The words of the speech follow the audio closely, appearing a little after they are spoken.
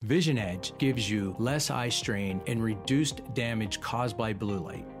Vision Edge gives you less eye strain and reduced damage caused by blue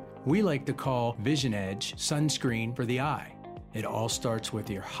light. We like to call Vision Edge sunscreen for the eye. It all starts with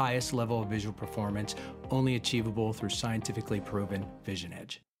your highest level of visual performance, only achievable through scientifically proven Vision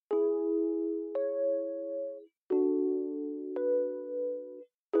Edge.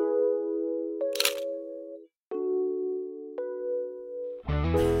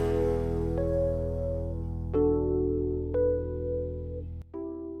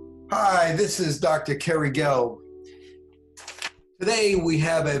 Hi, this is Dr. Kerry Gelb. Today we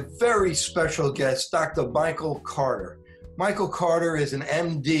have a very special guest, Dr. Michael Carter. Michael Carter is an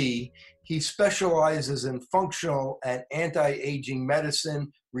MD. He specializes in functional and anti-aging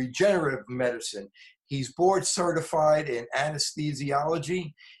medicine, regenerative medicine. He's board certified in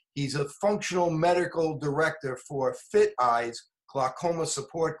anesthesiology. He's a functional medical director for Fit Eyes Glaucoma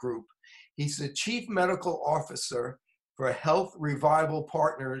Support Group. He's the chief medical officer for Health Revival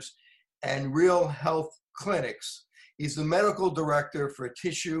Partners and Real Health Clinics. He's the medical director for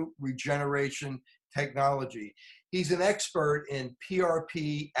Tissue Regeneration Technology. He's an expert in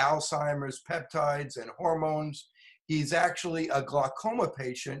PRP, Alzheimer's, peptides, and hormones. He's actually a glaucoma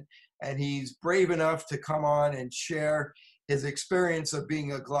patient, and he's brave enough to come on and share his experience of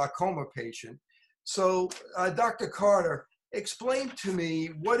being a glaucoma patient. So, Dr. Carter, explain to me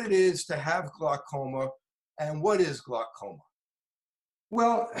what it is to have glaucoma and what is glaucoma?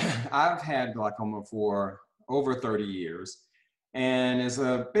 Well, I've had glaucoma for over 30 years, and it's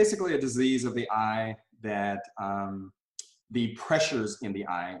basically a disease of the eye that the pressures in the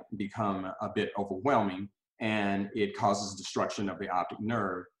eye become a bit overwhelming, and it causes destruction of the optic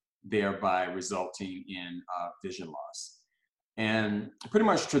nerve, thereby resulting in vision loss. And pretty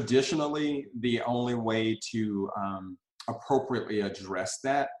much traditionally, the only way to appropriately address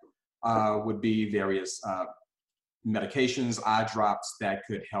that would be various medications, eye drops that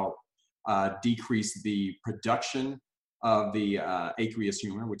could help decrease the production of the aqueous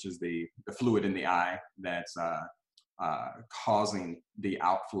humor, which is the fluid in the eye that's causing the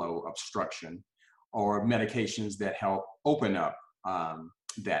outflow obstruction, or medications that help open up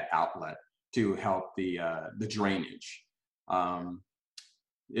that outlet to help the drainage.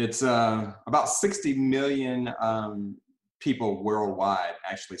 It's about 60 million people worldwide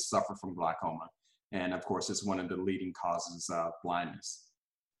actually suffer from glaucoma. And of course, it's one of the leading causes of blindness.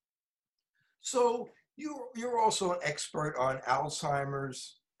 So you're also an expert on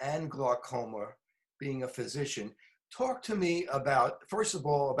Alzheimer's and glaucoma, being a physician. Talk to me about, first of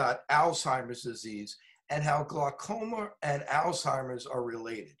all, about Alzheimer's disease and how glaucoma and Alzheimer's are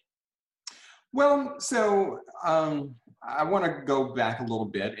related. Well, so I want to go back a little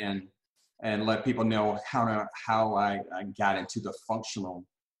bit and let people know how I got into the functional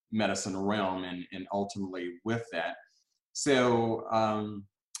medicine realm and ultimately with that. So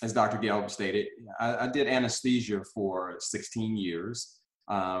as Dr. Gelb stated, I did anesthesia for 16 years,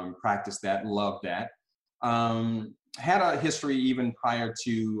 practiced that, loved that. Had a history even prior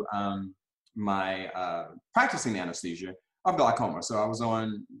to my practicing anesthesia of glaucoma. So I was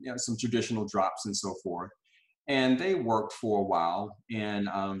on some traditional drops and so forth, and they worked for a while. And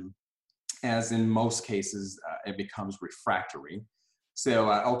as in most cases, it becomes refractory. So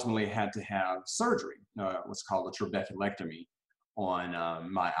I ultimately had to have surgery, what's called a trabeculectomy on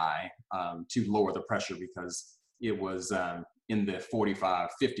my eye to lower the pressure, because it was in the 45-50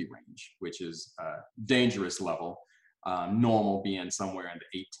 range, which is a dangerous level, normal being somewhere in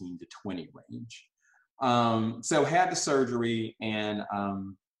the 18 to 20 range. So had the surgery and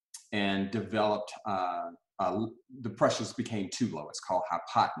developed, the pressures became too low. It's called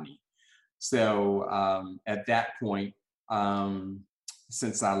hypotony. So at that point,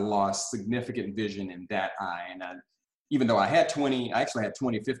 since I lost significant vision in that eye, and even though I actually had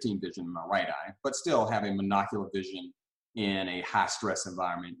 20/15 vision in my right eye, but still having monocular vision in a high stress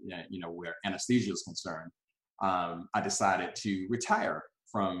environment, where anesthesia is concerned, I decided to retire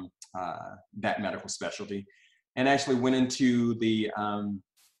from that medical specialty, and actually went into the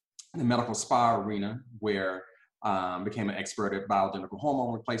medical spa arena, where became an expert at bioidentical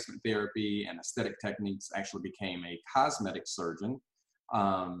hormone replacement therapy and aesthetic techniques. Actually became a cosmetic surgeon,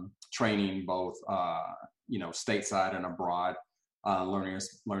 training both stateside and abroad,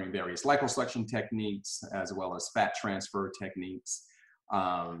 learning various liposuction techniques as well as fat transfer techniques.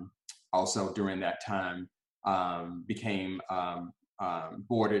 Also during that time, became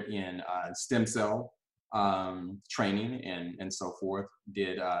boarded in stem cell training and so forth.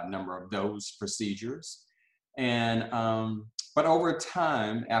 Did a number of those procedures. And but over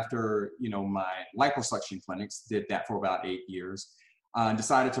time, after my liposuction clinics, did that for about 8 years,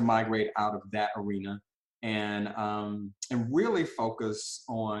 decided to migrate out of that arena and really focus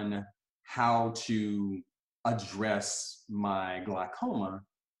on how to address my glaucoma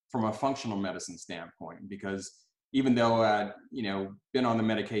from a functional medicine standpoint. Because even though I'd, been on the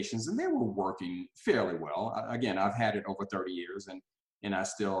medications and they were working fairly well, again, I've had it over 30 years and I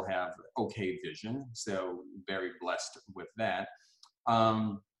still have okay vision. So very blessed with that.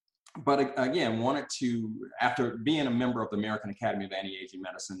 But again, wanted to, after being a member of the American Academy of Anti-Aging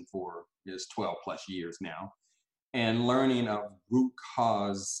Medicine for 12 plus years now, and learning of root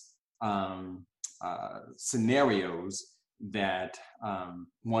cause scenarios that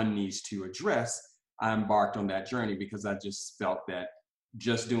one needs to address, I embarked on that journey because I just felt that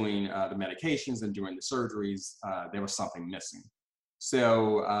just doing the medications and doing the surgeries, there was something missing.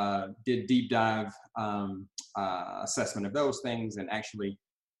 So did deep dive assessment of those things, and actually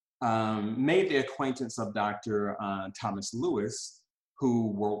made the acquaintance of Dr. Thomas Lewis,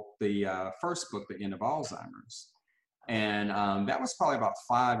 who wrote the first book, The End of Alzheimer's. And that was probably about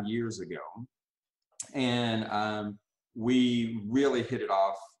 5 years ago. And we really hit it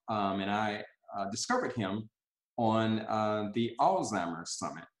off. And I discovered him on the Alzheimer's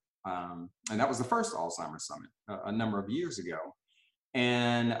Summit. And that was the first Alzheimer's Summit a number of years ago.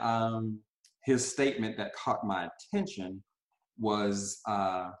 And his statement that caught my attention was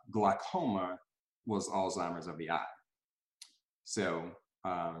glaucoma was Alzheimer's of the eye. So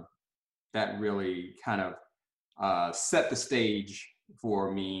that really kind of set the stage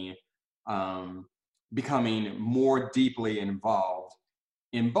for me becoming more deeply involved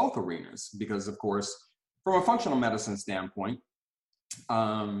in both arenas. Because of course, from a functional medicine standpoint,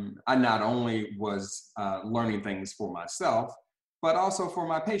 I not only was learning things for myself, but also for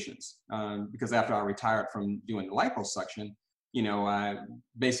my patients. Because after I retired from doing the liposuction, I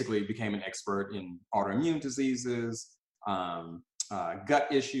basically became an expert in autoimmune diseases, gut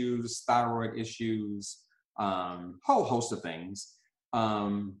issues, thyroid issues, whole host of things.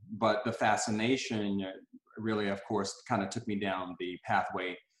 But the fascination really, of course, kind of took me down the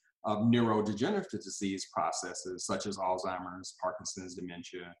pathway of neurodegenerative disease processes such as Alzheimer's, Parkinson's,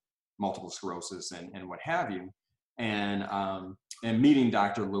 dementia, multiple sclerosis, and what have you. And meeting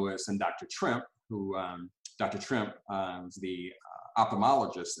Dr. Lewis and Dr. Tremp, who Dr. Tremp was the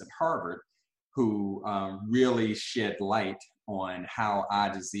ophthalmologist at Harvard, who really shed light on how eye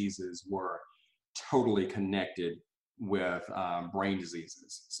diseases were totally connected with brain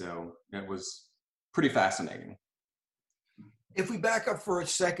diseases. So it was pretty fascinating. If we back up for a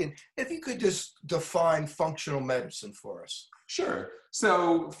second, if you could just define functional medicine for us. Sure.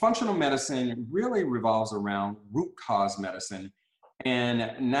 So functional medicine really revolves around root cause medicine,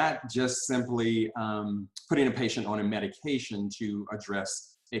 and not just simply putting a patient on a medication to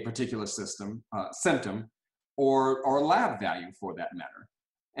address a particular symptom or lab value for that matter.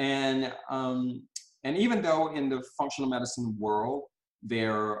 And even though in the functional medicine world,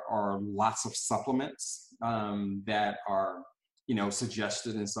 there are lots of supplements that are,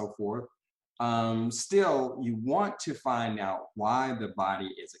 suggested and so forth, still you want to find out why the body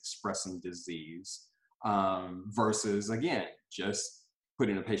is expressing disease versus, again, just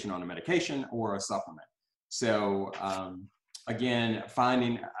putting a patient on a medication or a supplement. So again,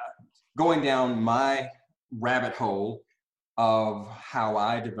 going down my rabbit hole of how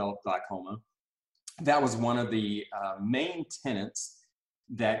I developed glaucoma, that was one of the main tenets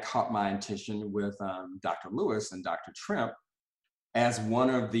that caught my attention with Dr. Lewis and Dr. Tremp, as one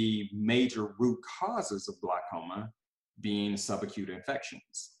of the major root causes of glaucoma being subacute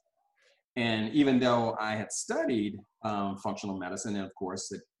infections. And even though I had studied functional medicine, and of course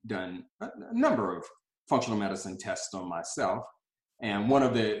had done a number of functional medicine tests on myself, and one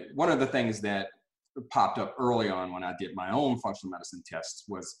of the things that popped up early on when I did my own functional medicine tests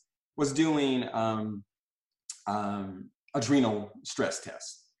was doing adrenal stress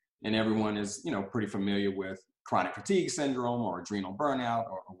tests. And everyone is pretty familiar with chronic fatigue syndrome or adrenal burnout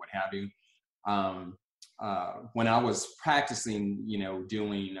or what have you. When I was practicing,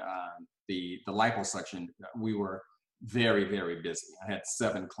 doing the liposuction, we were very, very busy. I had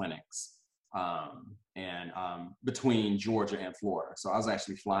 7 clinics and between Georgia and Florida. So I was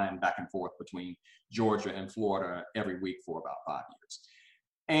actually flying back and forth between Georgia and Florida every week for about 5 years.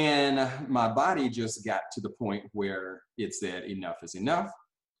 And my body just got to the point where it said enough is enough.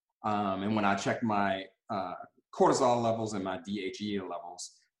 And when I checked my cortisol levels and my DHEA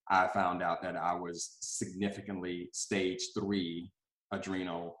levels, I found out that I was significantly stage 3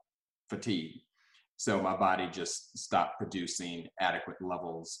 adrenal fatigue. So my body just stopped producing adequate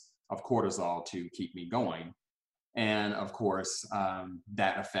levels of cortisol to keep me going. And of course,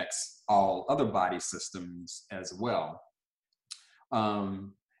 that affects all other body systems as well.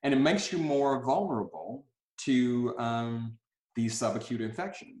 And it makes you more vulnerable to these subacute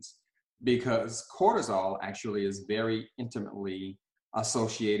infections, because cortisol actually is very intimately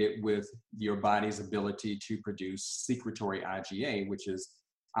associated with your body's ability to produce secretory IgA, which is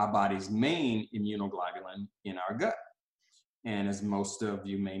our body's main immunoglobulin in our gut. And as most of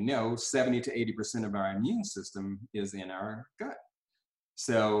you may know, 70 to 80% of our immune system is in our gut.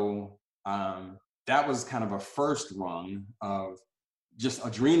 So that was kind of a first rung of just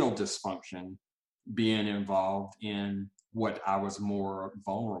adrenal dysfunction being involved in what I was more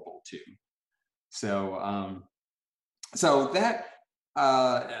vulnerable to. So, so that,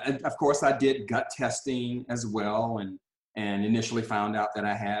 of course, I did gut testing as well, and initially found out that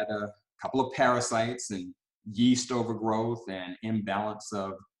I had a couple of parasites and yeast overgrowth and imbalance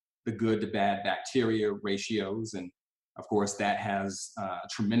of the good to bad bacteria ratios. And of course, that has a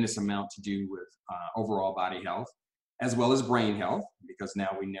tremendous amount to do with overall body health, as well as brain health, because now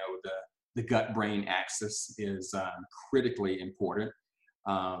we know the gut-brain axis is critically important.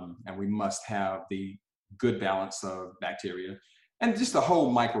 And we must have the good balance of bacteria and just the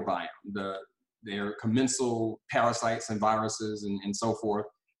whole microbiome, their commensal parasites and viruses and so forth,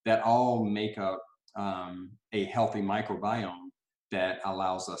 that all make up a healthy microbiome that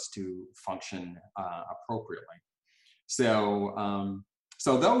allows us to function appropriately. So,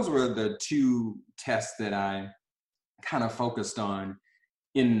 so those were the two tests that I kind of focused on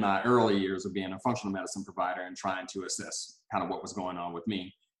in my early years of being a functional medicine provider and trying to assess kind of what was going on with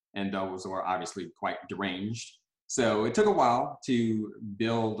me. And those were obviously quite deranged. So it took a while to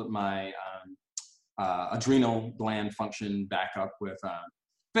build my adrenal gland function back up with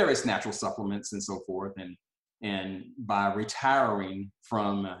various natural supplements and so forth. And by retiring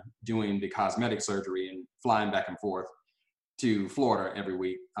from doing the cosmetic surgery and flying back and forth to Florida every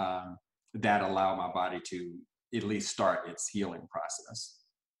week, that allowed my body to at least start its healing process.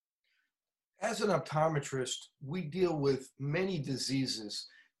 As an optometrist, we deal with many diseases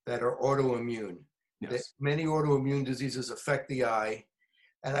that are autoimmune. Yes. Many autoimmune diseases affect the eye.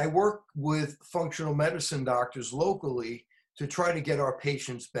 And I work with functional medicine doctors locally to try to get our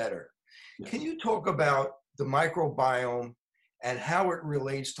patients better. Yes. Can you talk about the microbiome and how it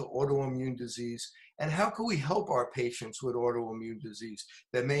relates to autoimmune disease? And how can we help our patients with autoimmune disease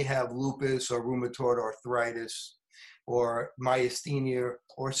that may have lupus or rheumatoid arthritis or myasthenia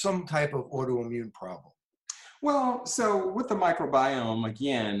or some type of autoimmune problem? Well, so with the microbiome,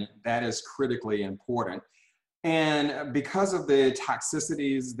 again, that is critically important. And because of the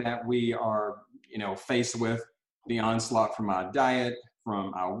toxicities that we are, faced with, the onslaught from our diet,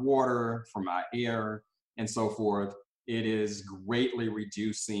 from our water, from our air, and so forth, it is greatly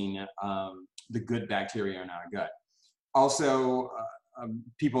reducing the good bacteria in our gut. Also,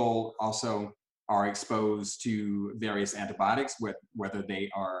 people also are exposed to various antibiotics, whether they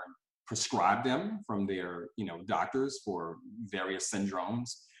are prescribed them from their doctors for various syndromes.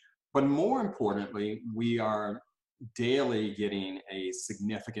 But more importantly, we are daily getting a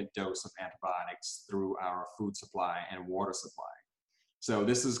significant dose of antibiotics through our food supply and water supply. So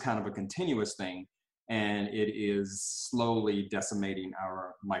this is kind of a continuous thing, and it is slowly decimating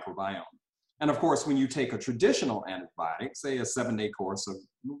our microbiome. And of course, when you take a traditional antibiotic, say a 7-day course of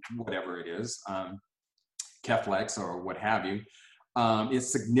whatever it is, Keflex or what have you, it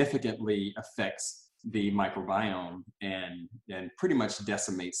significantly affects the microbiome and pretty much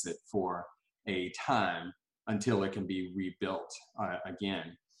decimates it for a time until it can be rebuilt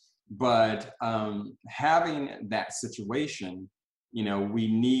again. But having that situation, we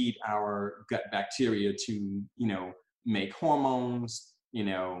need our gut bacteria to, make hormones,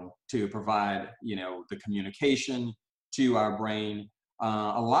 to provide, the communication to our brain.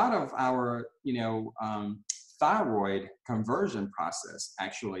 A lot of our, thyroid conversion process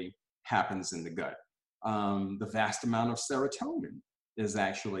actually happens in the gut. The vast amount of serotonin is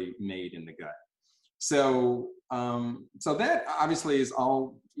actually made in the gut. So, so that obviously is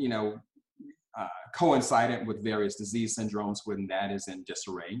all, coincident with various disease syndromes when that is in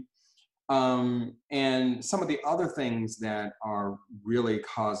disarray. And some of the other things that are really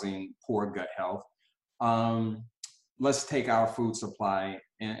causing poor gut health, let's take our food supply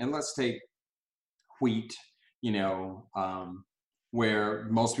and let's take wheat, where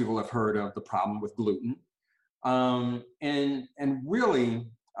most people have heard of the problem with gluten. And really,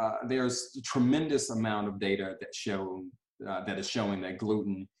 there's a tremendous amount of data that is showing that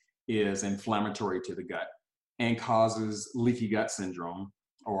gluten is inflammatory to the gut and causes leaky gut syndrome,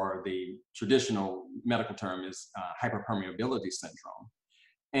 or the traditional medical term is hyperpermeability syndrome.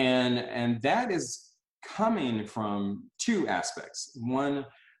 And that is coming from two aspects. One,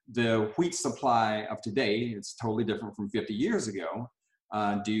 the wheat supply of today is totally different from 50 years ago.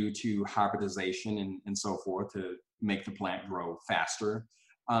 due to hybridization and so forth to make the plant grow faster.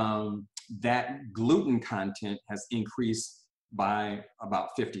 That gluten content has increased by about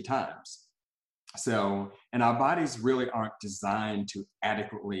 50 times. So, and our bodies really aren't designed to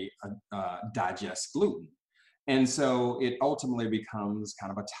adequately digest gluten. And so it ultimately becomes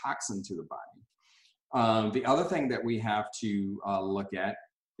kind of a toxin to the body. The other thing that we have to look at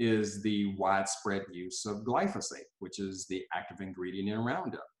is the widespread use of glyphosate, which is the active ingredient in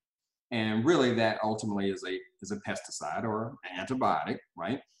Roundup. And really that ultimately is a pesticide or antibiotic,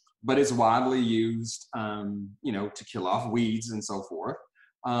 right? But it's widely used, to kill off weeds and so forth.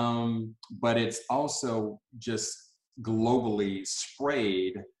 But it's also just globally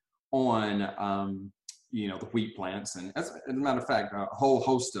sprayed on, the wheat plants. And as a matter of fact, a whole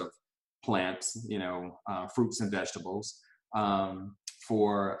host of plants, fruits and vegetables,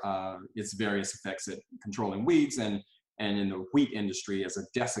 for its various effects at controlling weeds and in the wheat industry as a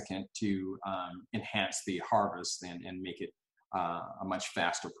desiccant to enhance the harvest and make it a much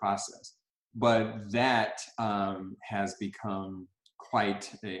faster process. But that has become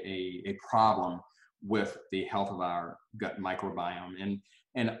quite a problem with the health of our gut microbiome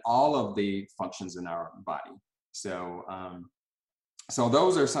and all of the functions in our body. So, so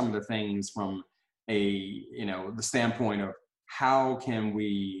those are some of the things from the standpoint of how can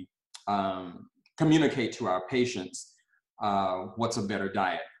we communicate to our patients what's a better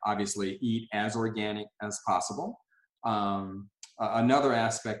diet. Obviously, eat as organic as possible. Another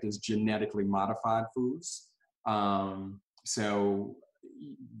aspect is genetically modified foods. So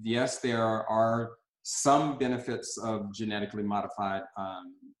yes, there are some benefits of genetically modified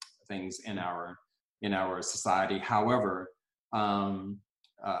things in our society. However,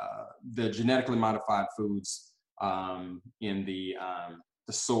 the genetically modified foods in the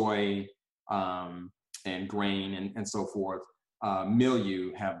soy and grain and so forth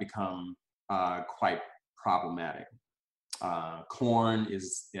milieu have become quite problematic. Corn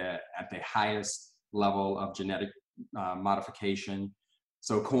is at the highest level of genetic modification.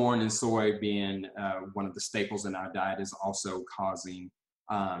 So corn and soy being one of the staples in our diet is also causing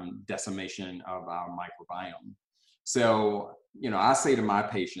decimation of our microbiome. So, I say to my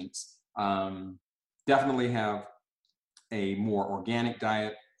patients, definitely have a more organic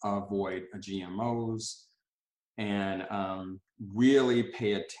diet, avoid GMOs, and really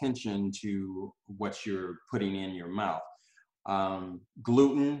pay attention to what you're putting in your mouth.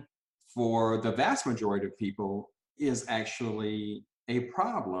 Gluten, for the vast majority of people, is actually a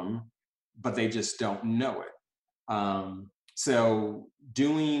problem, but they just don't know it. So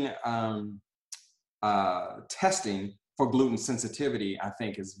doing testing for gluten sensitivity, I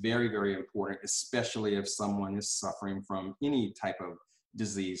think, is very, very important, especially if someone is suffering from any type of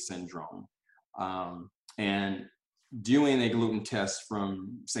disease syndrome. And doing a gluten test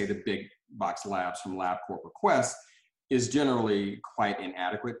from, say, the big box labs from LabCorp or Quest is generally quite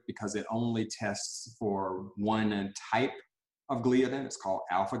inadequate because it only tests for one type of gliadin. It's called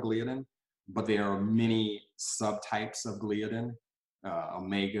alpha gliadin, but there are many subtypes of gliadin,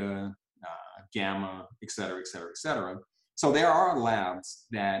 omega, gamma, et cetera, et cetera, et cetera. So there are labs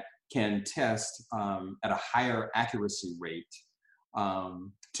that can test at a higher accuracy rate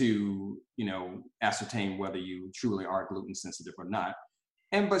to ascertain whether you truly are gluten sensitive or not.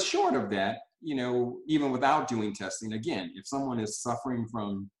 But short of that, even without doing testing, again, if someone is suffering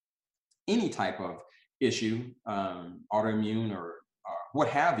from any type of issue, autoimmune or what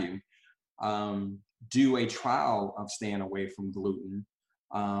have you, do a trial of staying away from gluten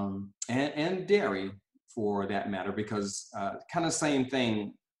and dairy for that matter, because kind of same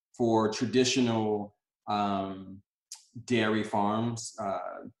thing for traditional dairy farms.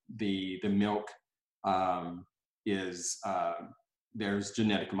 The milk is there's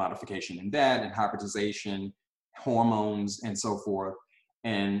genetic modification in that, and hybridization, hormones, and so forth.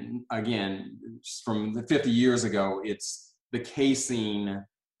 And again, from the 50 years ago, it's the casein,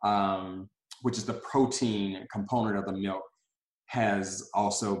 which is the protein component of the milk, has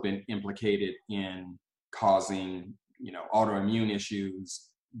also been implicated in causing, autoimmune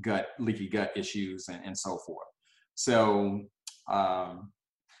issues, leaky gut issues, and so forth. So,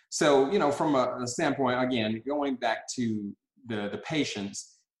 from a standpoint, again, going back to the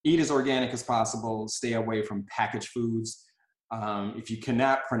patients, eat as organic as possible, stay away from packaged foods. If you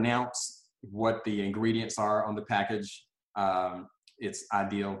cannot pronounce what the ingredients are on the package, it's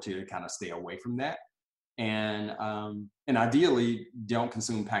ideal to kind of stay away from that. And ideally, don't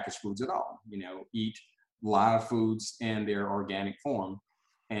consume packaged foods at all. Eat live foods in their organic form.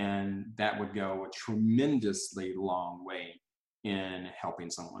 And that would go a tremendously long way in helping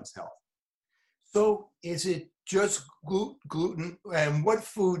someone's health. So is it just gluten? And what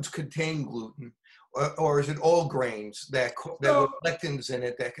foods contain gluten? Or is it all grains that with So, lectins in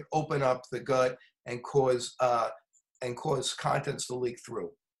it that can open up the gut and cause contents to leak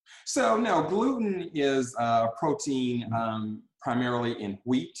through? so no, gluten is protein primarily in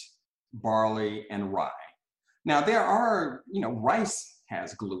wheat, barley, and rye. Now there are, rice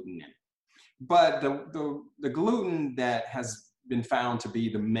has gluten in it, but the gluten that has been found to be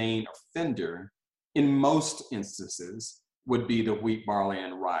the main offender in most instances would be the wheat, barley,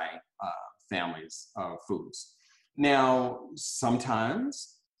 and rye families of foods. Now,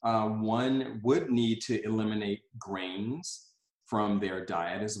 sometimes one would need to eliminate grains from their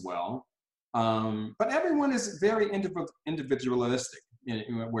diet as well. But everyone is very individualistic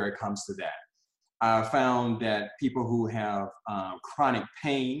where it comes to that. I found that people who have chronic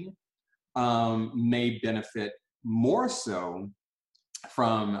pain may benefit more so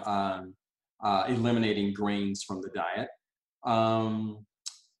from eliminating grains from the diet. Um,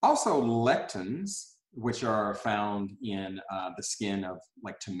 Also, lectins, which are found in the skin of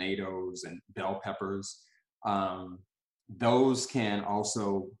like tomatoes and bell peppers, um, those can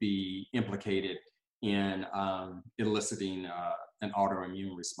also be implicated in eliciting an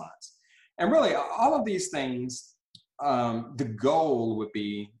autoimmune response. And really, all of these things, the goal would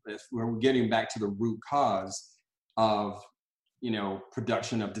be, if we're getting back to the root cause of,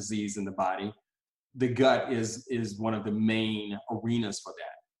 production of disease in the body, the gut is one of the main arenas for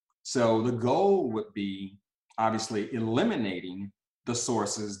that. So the goal would be obviously eliminating the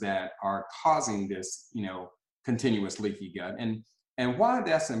sources that are causing this, continuous leaky gut. And why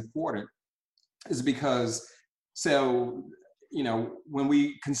that's important is because so when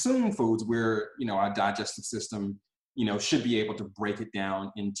we consume foods, our digestive system, should be able to break it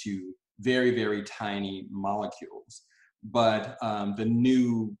down into very, very tiny molecules. But the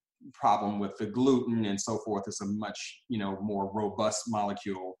new problem with the gluten and so forth is a much more robust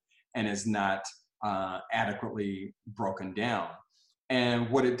molecule and is not adequately broken down. And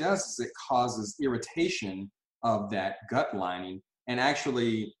what it does is it causes irritation of that gut lining and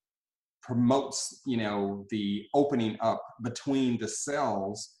actually promotes, the opening up between the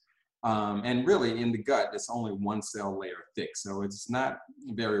cells. And really in the gut, it's only one cell layer thick. So it's not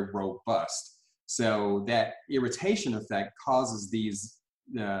very robust. So that irritation effect causes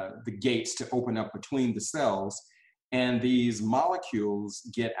the gates to open up between the cells, and these molecules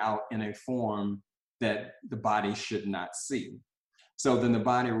get out in a form that the body should not see. So then the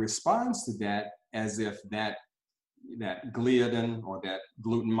body responds to that as if that gliadin or that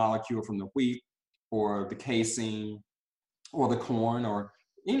gluten molecule from the wheat or the casein or the corn or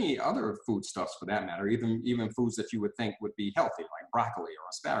any other foodstuffs for that matter, even foods that you would think would be healthy, like broccoli or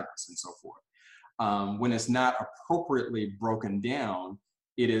asparagus and so forth. When it's not appropriately broken down,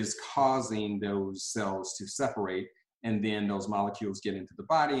 it is causing those cells to separate, and then those molecules get into the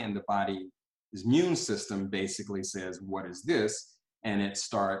body, and the body's immune system basically says, what is this? And it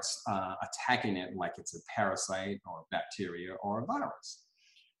starts attacking it like it's a parasite or a bacteria or a virus.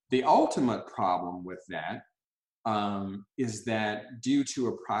 The ultimate problem with that is that due to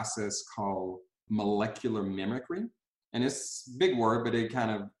a process called molecular mimicry, and it's a big word, but it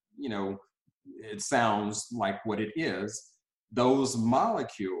kind of, it sounds like what it is, those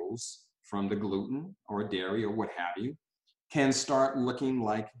molecules from the gluten or dairy or what have you can start looking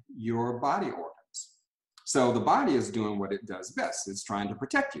like your body organs. So the body is doing what it does best. It's trying to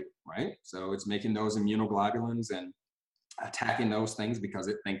protect you, right? So it's making those immunoglobulins and attacking those things because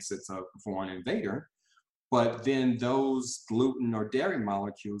it thinks it's a foreign invader. But then those gluten or dairy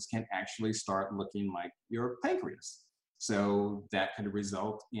molecules can actually start looking like your pancreas. So that could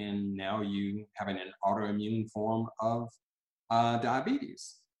result in now you having an autoimmune form of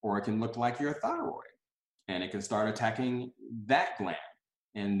diabetes, or it can look like your thyroid and it can start attacking that gland.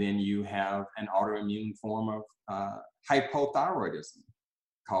 And then you have an autoimmune form of hypothyroidism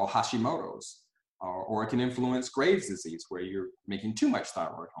called Hashimoto's, or it can influence Graves' disease where you're making too much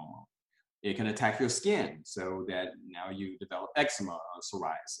thyroid hormone. It can attack your skin so that now you develop eczema or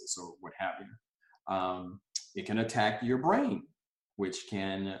psoriasis or what have you. It can attack your brain, which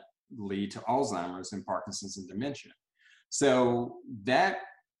can lead to Alzheimer's and Parkinson's and dementia. So that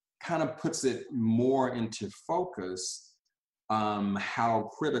kind of puts it more into focus how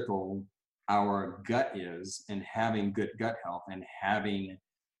critical our gut is in having good gut health and having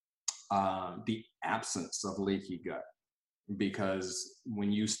the absence of leaky gut. Because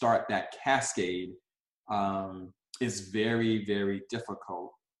when you start that cascade, it's very, very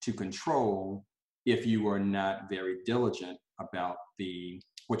difficult to control if you are not very diligent about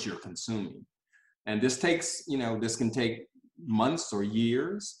what you're consuming. And this takes, this can take months or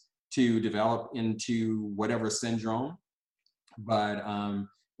years, to develop into whatever syndrome. But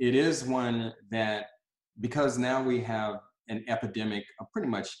it is one that, because now we have an epidemic of pretty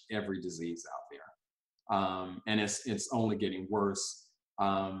much every disease out there, and it's only getting worse.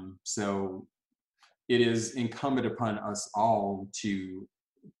 So it is incumbent upon us all to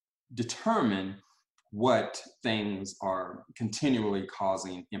determine what things are continually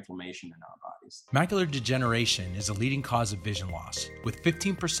causing inflammation in our bodies. Macular degeneration is a leading cause of vision loss, with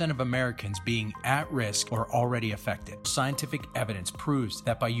 15% of Americans being at risk or already affected. Scientific evidence proves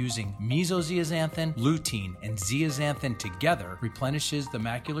that by using mesozeaxanthin, lutein, and zeaxanthin together replenishes the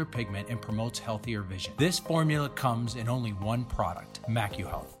macular pigment and promotes healthier vision. This formula comes in only one product,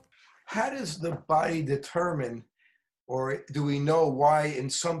 MacuHealth. How does the body determine, or do we know why in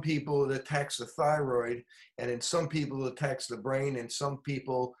some people it attacks the thyroid, and in some people it attacks the brain, and some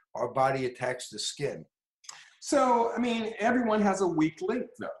people our body attacks the skin? So, I mean, everyone has a weak link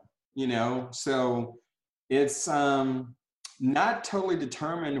though, so it's not totally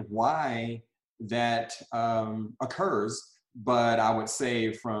determined why that occurs, but I would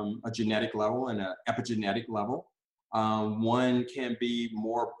say from a genetic level and an epigenetic level, one can be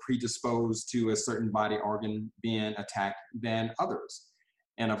more predisposed to a certain body organ being attacked than others.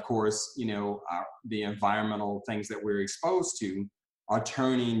 And of course, the environmental things that we're exposed to are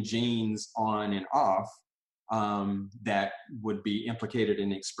turning genes on and off that would be implicated in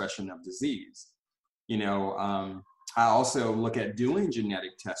the expression of disease. I also look at doing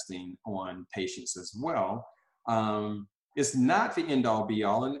genetic testing on patients as well. It's not the end-all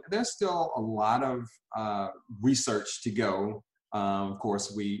be-all, and there's still a lot of research to go. Of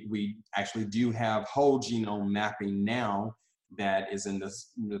course, we actually do have whole genome mapping now that is in the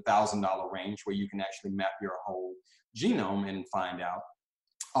 $1,000 range, where you can actually map your whole genome and find out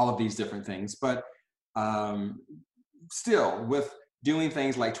all of these different things. But still, with doing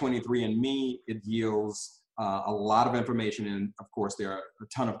things like 23andMe, it yields a lot of information, and of course, there are a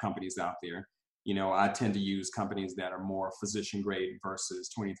ton of companies out there. I tend to use companies that are more physician grade versus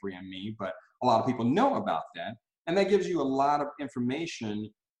 23andMe, but a lot of people know about that. And that gives you a lot of information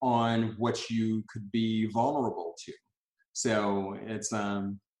on what you could be vulnerable to. So it's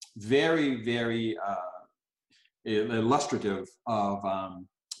very, very illustrative of,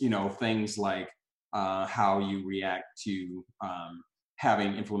 things like how you react to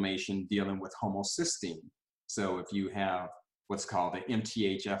having inflammation dealing with homocysteine. So if you have what's called the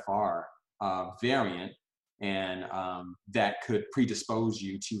MTHFR variant, and that could predispose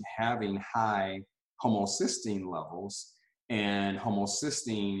you to having high homocysteine levels, and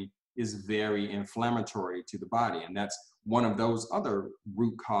homocysteine is very inflammatory to the body, and that's one of those other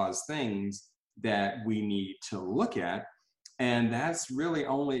root cause things that we need to look at. And that's really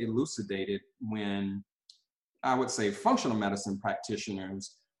only elucidated when, I would say, functional medicine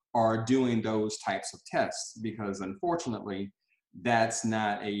practitioners are doing those types of tests, because unfortunately that's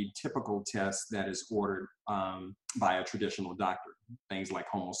not a typical test that is ordered by a traditional doctor. Things like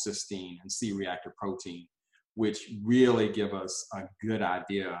homocysteine and C-reactive protein, which really give us a good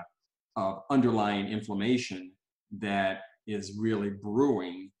idea of underlying inflammation that is really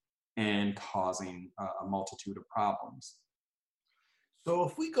brewing and causing a multitude of problems. So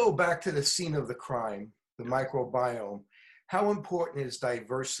if we go back to the scene of the crime, the microbiome, how important is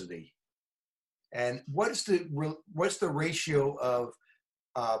diversity? And what's the ratio of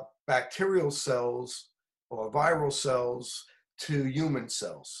bacterial cells or viral cells to human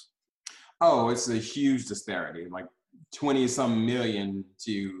cells? Oh, it's a huge disparity, like 20-some million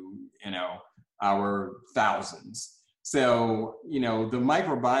to, our thousands. So, the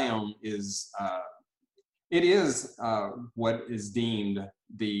microbiome is, it is what is deemed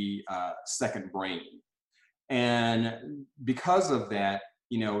the second brain. And because of that,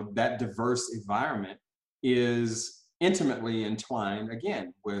 that diverse environment is intimately entwined,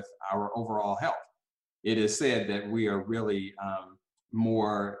 again, with our overall health. It is said that we are really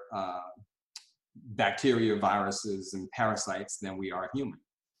more bacteria, viruses, and parasites than we are human.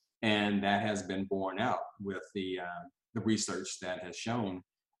 And that has been borne out with the research that has shown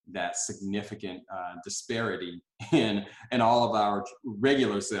that significant disparity in all of our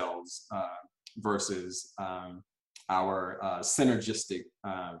regular cells versus our synergistic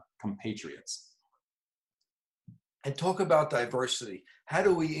compatriots. And talk about diversity. How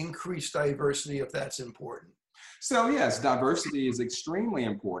do we increase diversity if that's important? So yes, diversity is extremely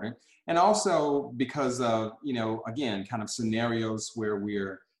important. And also because of, again, kind of scenarios where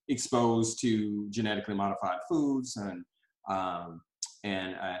we're exposed to genetically modified foods and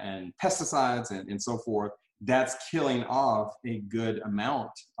pesticides and so forth, that's killing off a good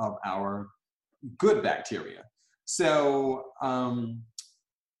amount of our good bacteria. So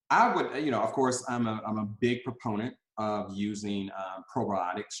I would, of course, I'm a big proponent of using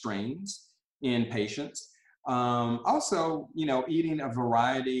probiotic strains in patients. Also, eating a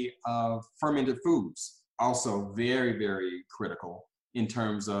variety of fermented foods, also very, very critical in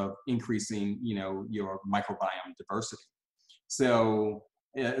terms of increasing, your microbiome diversity. So,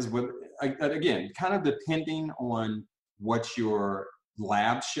 as with, again, kind of depending on what your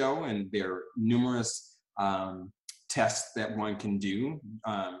labs show, and there are numerous tests that one can do,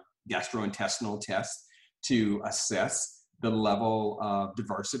 gastrointestinal tests to assess the level of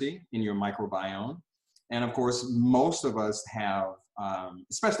diversity in your microbiome. And of course, most of us have,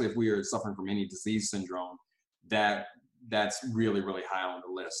 especially if we are suffering from any disease syndrome, that's really, really high on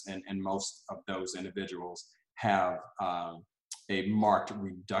the list. And most of those individuals have a marked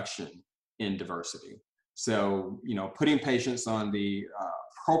reduction in diversity. So, putting patients on the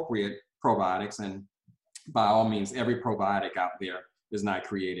appropriate probiotics, and by all means, every probiotic out there is not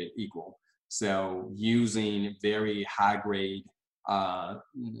created equal. So using very high grade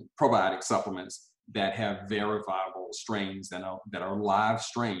probiotic supplements that have verifiable strains that are live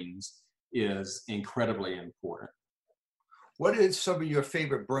strains is incredibly important. What is some of your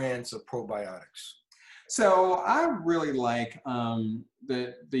favorite brands of probiotics? So I really like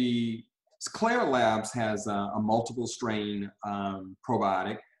the Claire Labs has a multiple strain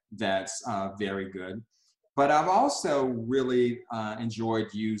probiotic that's very good. But I've also really enjoyed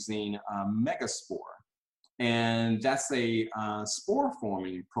using Megaspore, and that's a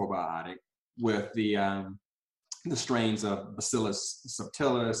spore-forming probiotic with the strains of Bacillus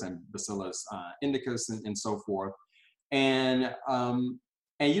subtilis and Bacillus indicus and so forth. And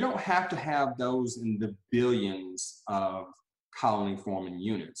you don't have to have those in the billions of colony-forming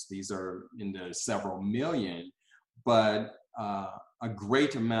units. These are in the several million, but a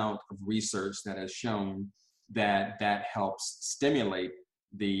great amount of research that has shown that helps stimulate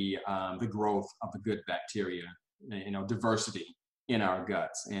the growth of the good bacteria, diversity in our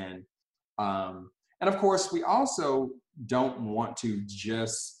guts. And of course, we also don't want to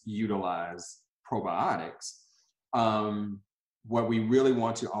just utilize probiotics. What we really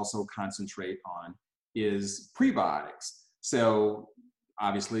want to also concentrate on is prebiotics. So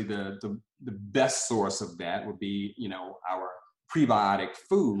obviously the best source of that would be, our prebiotic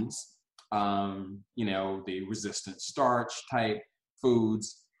foods, the resistant starch type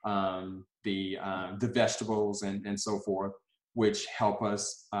foods, the vegetables and so forth, which help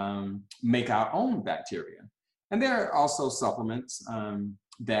us make our own bacteria. And there are also supplements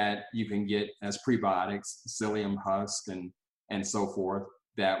that you can get as prebiotics, psyllium husk and so forth,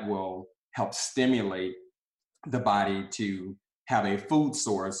 that will help stimulate the body to have a food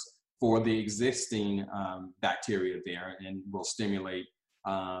source for the existing bacteria there, and will stimulate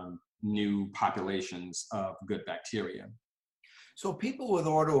new populations of good bacteria. So people with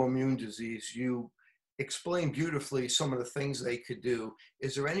autoimmune disease, you explain beautifully some of the things they could do.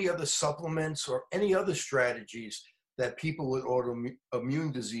 Is there any other supplements or any other strategies that people with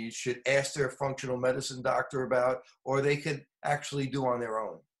autoimmune disease should ask their functional medicine doctor about, or they could actually do on their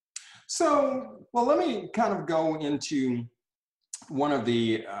own? So, well, let me kind of go into one of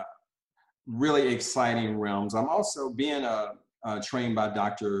the really exciting realms. I'm also being trained by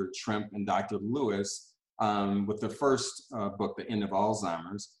Dr. Tremp and Dr. Lewis with the first book, The End of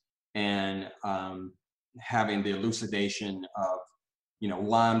Alzheimer's, and having the elucidation of,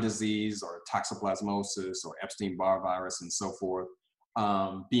 Lyme disease or toxoplasmosis or Epstein-Barr virus and so forth,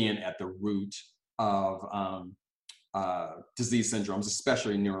 being at the root of disease syndromes,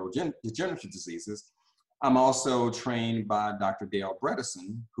 especially neurodegenerative diseases. I'm trained by Dr. Dale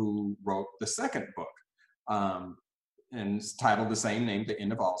Bredesen, who wrote the second book, and it's titled the same name, The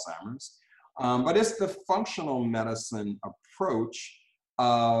End of Alzheimer's. But it's the functional medicine approach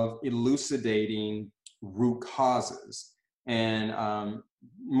of elucidating root causes, and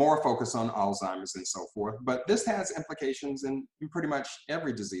more focus on Alzheimer's and so forth. But this has implications in pretty much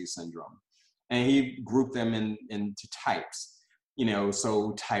every disease syndrome. And he grouped them into types,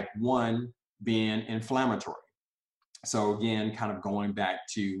 so type 1 being inflammatory. So again, kind of going back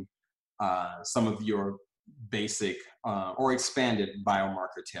to some of your basic or expanded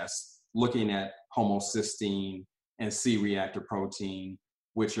biomarker tests, looking at homocysteine and C-reactive protein,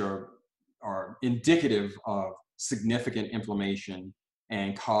 which are indicative of significant inflammation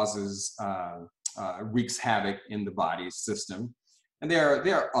and wreaks havoc in the body's system. And there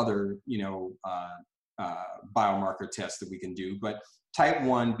are other, biomarker tests that we can do, but type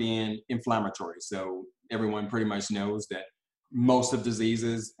 1 being inflammatory. So everyone pretty much knows that most of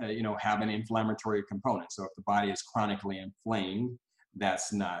diseases, have an inflammatory component. So if the body is chronically inflamed,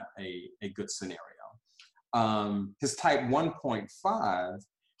 that's not a good scenario. His type 1.5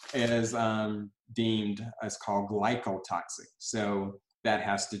 is deemed as called glycotoxic. So that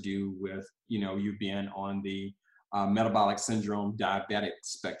has to do with, you being on the metabolic syndrome diabetic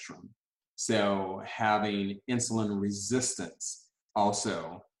spectrum. So having insulin resistance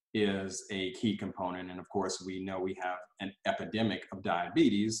also is a key component. And of course, we know we have an epidemic of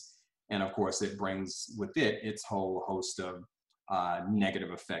diabetes. And of course, it brings with it its whole host of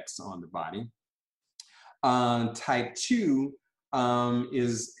negative effects on the body. Type 2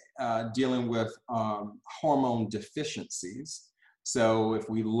 is dealing with hormone deficiencies. So if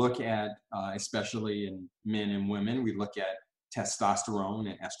we look at, especially in men and women, we look at testosterone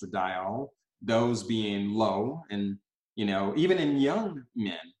and estradiol, those being low. And, even in young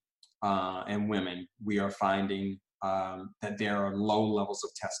men and women, we are finding that there are low levels of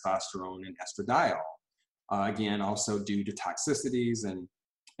testosterone and estradiol. Again, also due to toxicities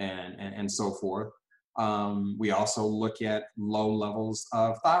and so forth. We also look at low levels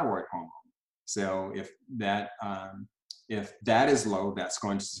of thyroid hormone. So if that is low, that's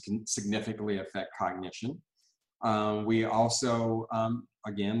going to significantly affect cognition. We also,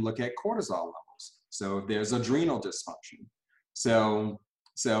 again, look at cortisol levels. So if there's adrenal dysfunction. So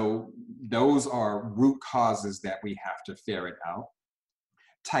those are root causes that we have to ferret out.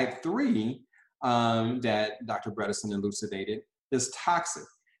 Type 3, that Dr. Bredesen elucidated, is toxic.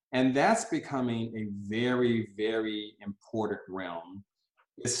 And that's becoming a very, very important realm,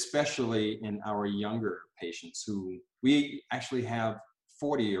 especially in our younger patients who we actually have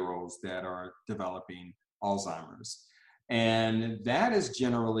 40-year-olds that are developing Alzheimer's. And that is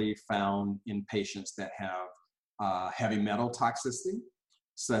generally found in patients that have heavy metal toxicity,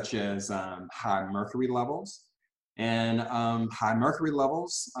 such as high mercury levels. And high mercury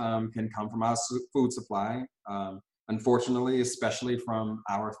levels can come from our food supply, unfortunately, especially from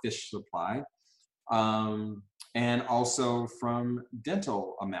our fish supply, and also from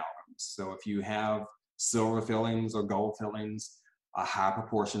dental amalgams. So if you have silver fillings or gold fillings, a high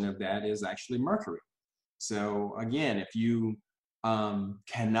proportion of that is actually mercury. So again, if you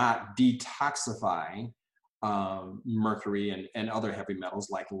cannot detoxify mercury and other heavy metals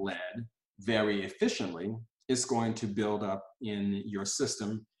like lead very efficiently, it's going to build up in your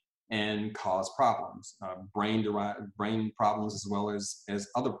system and cause problems, brain problems as well as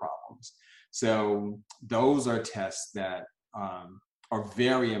other problems. So those are tests that are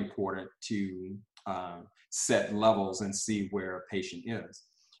very important to set levels and see where a patient is.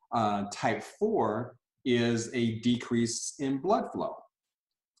 Type 4 is a decrease in blood flow.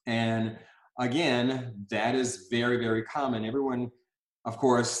 And again, that is very, very common. Everyone, of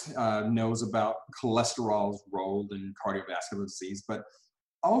course, knows about cholesterol's role in cardiovascular disease, but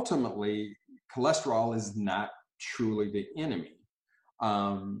ultimately, cholesterol is not truly the enemy.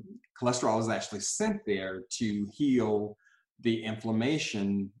 Cholesterol is actually sent there to heal the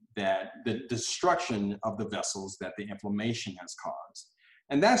inflammation, that the destruction of the vessels that the inflammation has caused.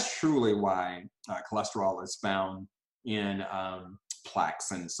 And that's truly why cholesterol is found in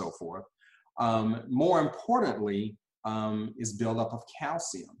plaques and so forth. More importantly, is buildup of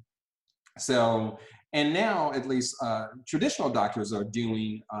calcium. So, and now at least traditional doctors are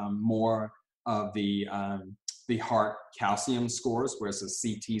doing more of the heart calcium scores, where it's a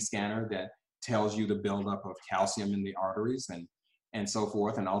CT scanner that tells you the buildup of calcium in the arteries and so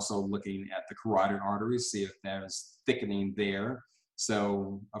forth, and also looking at the carotid arteries, see if there's thickening there.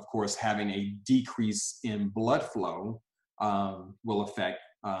 So, of course, having a decrease in blood flow will affect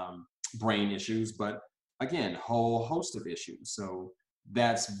brain issues, but again, whole host of issues. So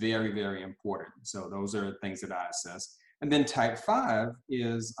that's very, very important. So those are things that I assess. And then type 5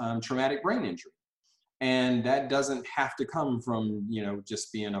 is traumatic brain injury. And that doesn't have to come from,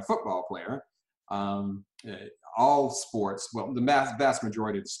 just being a football player. All sports, well, the vast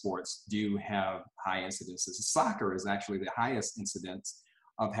majority of the sports do have high incidences. Soccer is actually the highest incidence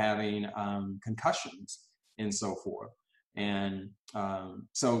of having concussions and so forth. And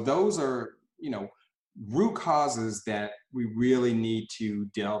so those are, root causes that we really need to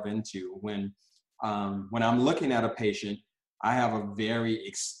delve into. When I'm looking at a patient, I have a very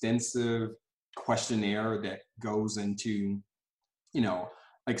extensive questionnaire that goes into,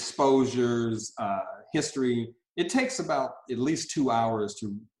 exposures, history. It takes about at least 2 hours,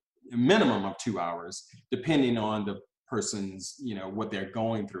 to a minimum of 2 hours, depending on the person's, what they're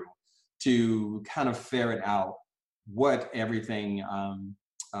going through, to kind of ferret out what everything,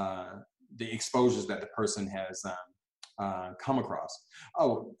 the exposures that the person has come across.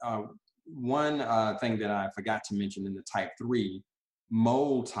 One thing that I forgot to mention in the type 3,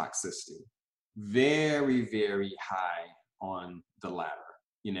 mold toxicity, very, very high on the ladder.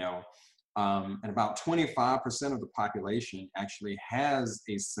 And about 25% of the population actually has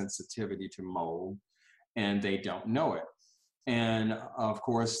a sensitivity to mold, and they don't know it. And of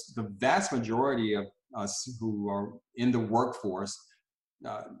course, the vast majority of us who are in the workforce,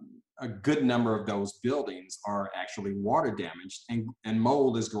 uh, a good number of those buildings are actually water damaged, and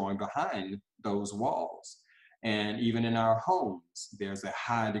mold is growing behind those walls. And even in our homes, there's a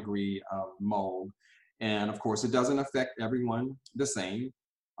high degree of mold. And of course, it doesn't affect everyone the same.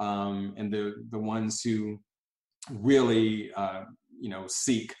 And the ones who really,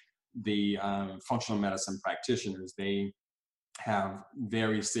 seek the functional medicine practitioners, they have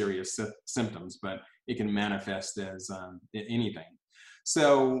very serious symptoms, but it can manifest as anything.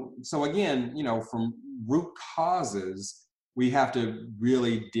 So again, from root causes, we have to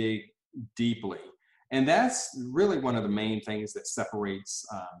really dig deeply. And that's really one of the main things that separates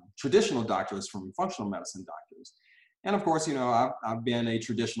traditional doctors from functional medicine doctors. And of course, I've been a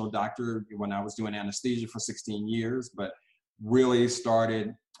traditional doctor when I was doing anesthesia for 16 years, but really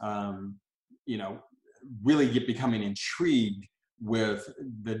started, really becoming intrigued with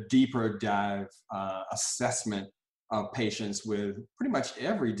the deeper dive assessment of patients with pretty much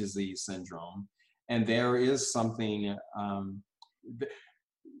every disease syndrome. And there is something,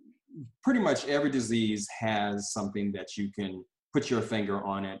 pretty much every disease has something that you can put your finger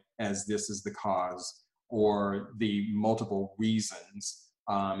on it as this is the cause, or the multiple reasons,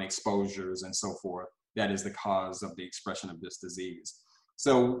 exposures and so forth, that is the cause of the expression of this disease.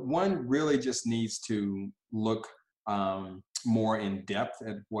 So one really just needs to look more in depth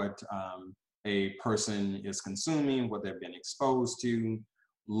at what a person is consuming, what they've been exposed to,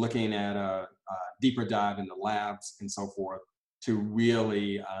 looking at a deeper dive in the labs and so forth, to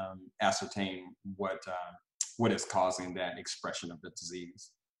really ascertain what is causing that expression of the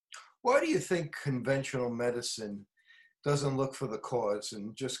disease. Why do you think conventional medicine doesn't look for the cause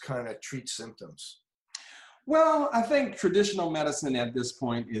and just kind of treats symptoms? Well, I think traditional medicine at this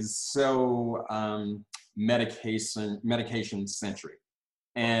point is so medication centric,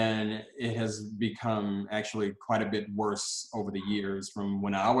 and it has become actually quite a bit worse over the years from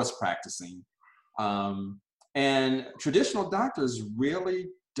when I was practicing. And traditional doctors really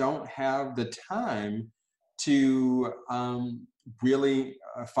don't have the time to really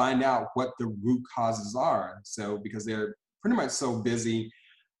find out what the root causes are. So because they're pretty much so busy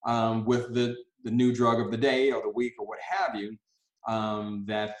with the new drug of the day or the week or what have you,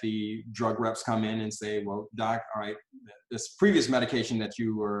 that the drug reps come in and say, well, doc, all right, this previous medication that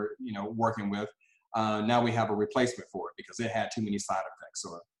you were working with, now we have a replacement for it because it had too many side effects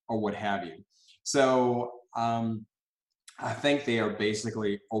or what have you. So I think they are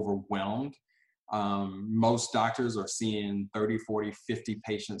basically overwhelmed. Most doctors are seeing 30, 40, 50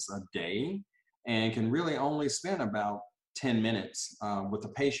 patients a day and can really only spend about 10 minutes with a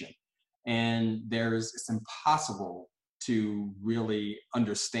patient. And it's impossible to really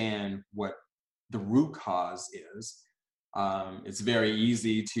understand what the root cause is. It's very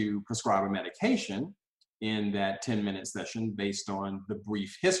easy to prescribe a medication in that 10-minute session based on the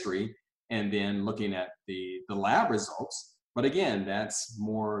brief history and then looking at the lab results. But again, that's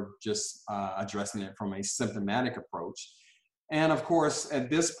more just addressing it from a symptomatic approach. And of course, at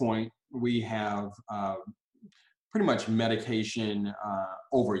this point, we have pretty much medication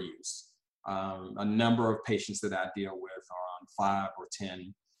overuse. A number of patients that I deal with are on 5 or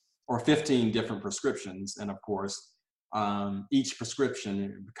 10 or 15 different prescriptions. And of course, each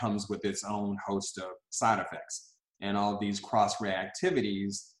prescription comes with its own host of side effects. And all of these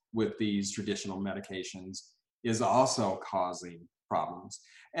cross-reactivities with these traditional medications is also causing problems.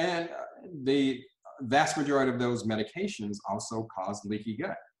 And the vast majority of those medications also cause leaky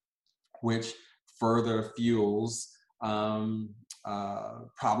gut, which further fuels problems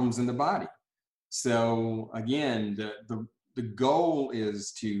in the body. So again, the goal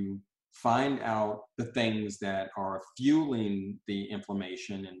is to find out the things that are fueling the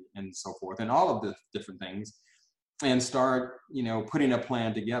inflammation and so forth, and all of the different things, and start putting a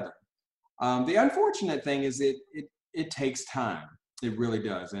plan together. The unfortunate thing is it takes time. It really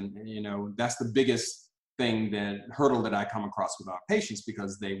does, and that's the biggest hurdle that I come across with our patients,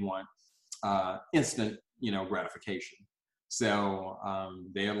 because they want instant gratification. So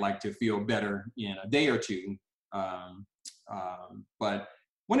they like to feel better in a day or two. But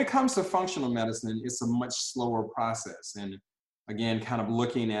when it comes to functional medicine, it's a much slower process. And again, kind of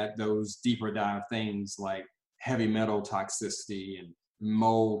looking at those deeper dive things like heavy metal toxicity and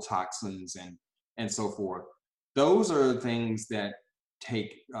mold toxins and so forth. Those are things that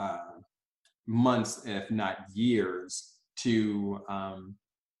take months, if not years, to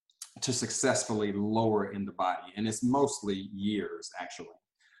successfully lower in the body. And it's mostly years, actually.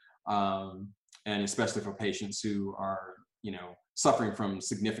 and especially for patients who are, suffering from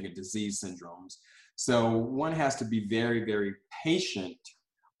significant disease syndromes. So one has to be very, very patient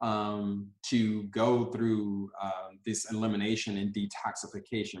to go through this elimination and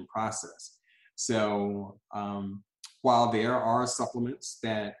detoxification process. So while there are supplements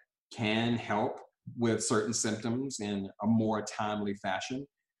that can help with certain symptoms in a more timely fashion,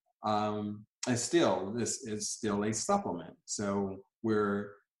 this is still a supplement. So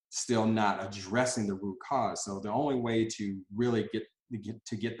we're still not addressing the root cause. So the only way to really get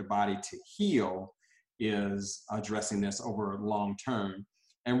the body to heal is addressing this over long term.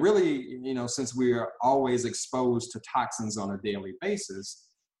 And really, since we are always exposed to toxins on a daily basis,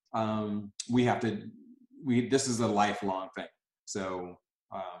 this is a lifelong thing. So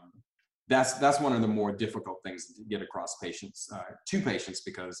that's one of the more difficult things to get across to patients,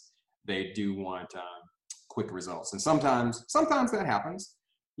 because they do want quick results. And sometimes that happens,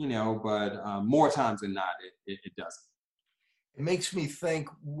 but more times than not, it doesn't. It makes me think,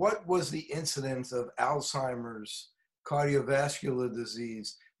 what was the incidence of Alzheimer's, cardiovascular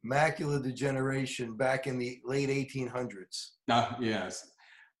disease, macular degeneration back in the late 1800s? Yes,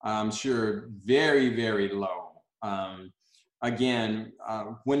 I'm sure very, very low. Again,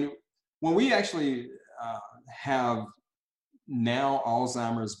 when we actually have now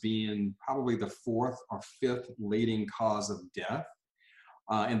Alzheimer's being probably the 4th or 5th leading cause of death.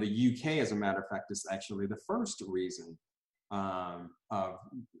 In the UK, as a matter of fact, it's actually the first reason of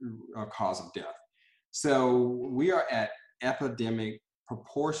a cause of death. So we are at epidemic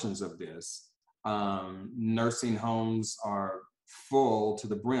proportions of this. Nursing homes are full to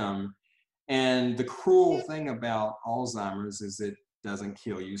the brim. And the cruel thing about Alzheimer's is it doesn't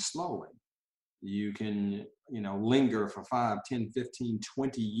kill you slowly. You can, linger for 5, 10, 15,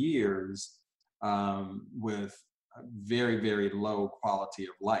 20 years with a very, very low quality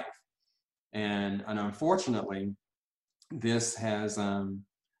of life. And unfortunately, this has,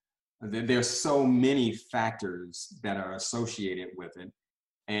 there's so many factors that are associated with it.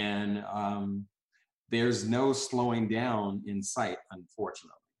 And there's no slowing down in sight,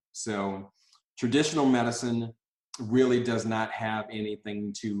 unfortunately. So traditional medicine really does not have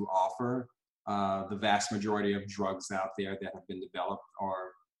anything to offer. The vast majority of drugs out there that have been developed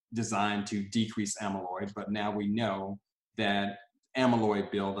are designed to decrease amyloid, but now we know that amyloid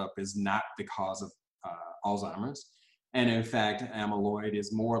buildup is not the cause of Alzheimer's. And in fact, amyloid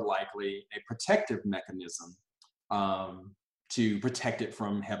is more likely a protective mechanism to protect it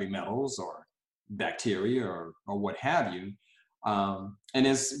from heavy metals or bacteria or what have you. And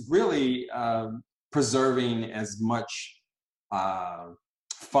is really preserving as much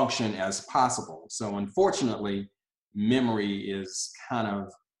function as possible. So unfortunately, memory is kind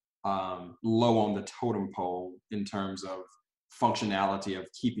of low on the totem pole in terms of functionality of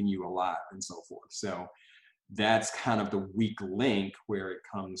keeping you alive and so forth. So that's kind of the weak link where it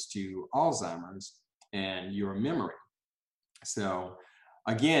comes to Alzheimer's and your memory. So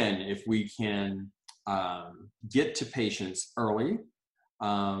again, if we can get to patients early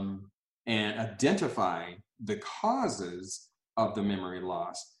and identify the causes of the memory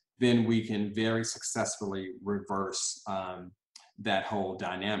loss, then we can very successfully reverse that whole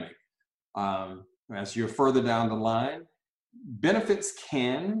dynamic. As you're further down the line, benefits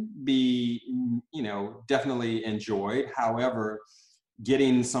can be, definitely enjoyed. However,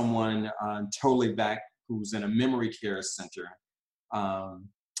 getting someone totally back who's in a memory care center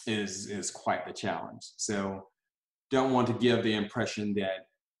is quite the challenge. So don't want to give the impression that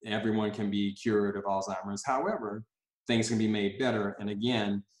everyone can be cured of Alzheimer's. However, things can be made better. And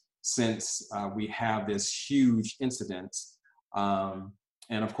again, since we have this huge incidence,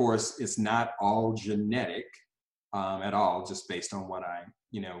 and of course, it's not all genetic at all, just based on what I,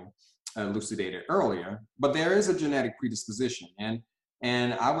 elucidated earlier, but there is a genetic predisposition.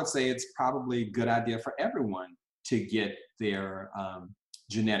 And I would say it's probably a good idea for everyone to get their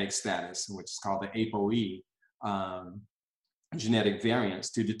genetic status, which is called the ApoE genetic variants,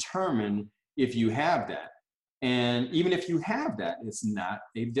 to determine if you have that. And even if you have that, it's not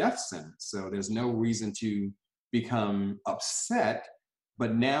a death sentence. So there's no reason to become upset.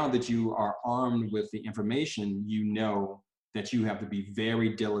 But now that you are armed with the information, you know that you have to be very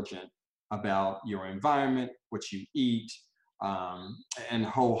diligent about your environment, what you eat, and a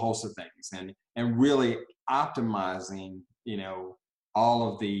whole host of things, and really optimizing,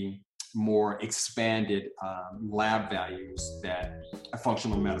 all of the more expanded lab values that a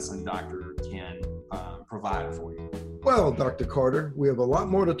functional medicine doctor can provide for you. Well, Dr. Carter, we have a lot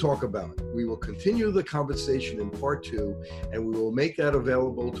more to talk about. We will continue the conversation in part 2, and we will make that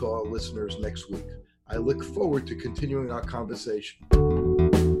available to our listeners next week. I look forward to continuing our conversation.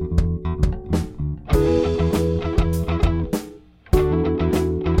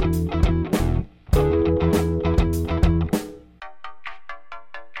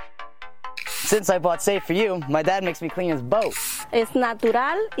 Since I bought Safe For You, my dad makes me clean his boat. Es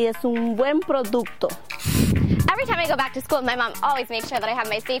natural y es un buen producto. Every time I go back to school, my mom always makes sure that I have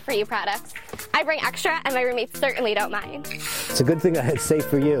my Safe For You products. I bring extra, and my roommates certainly don't mind. It's a good thing I had Safe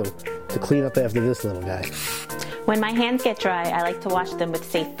For You to clean up after this little guy. When my hands get dry, I like to wash them with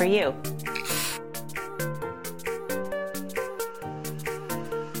Safe For You.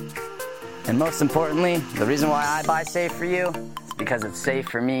 And most importantly, the reason why I buy Safe For You is because it's safe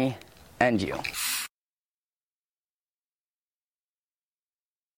for me and you.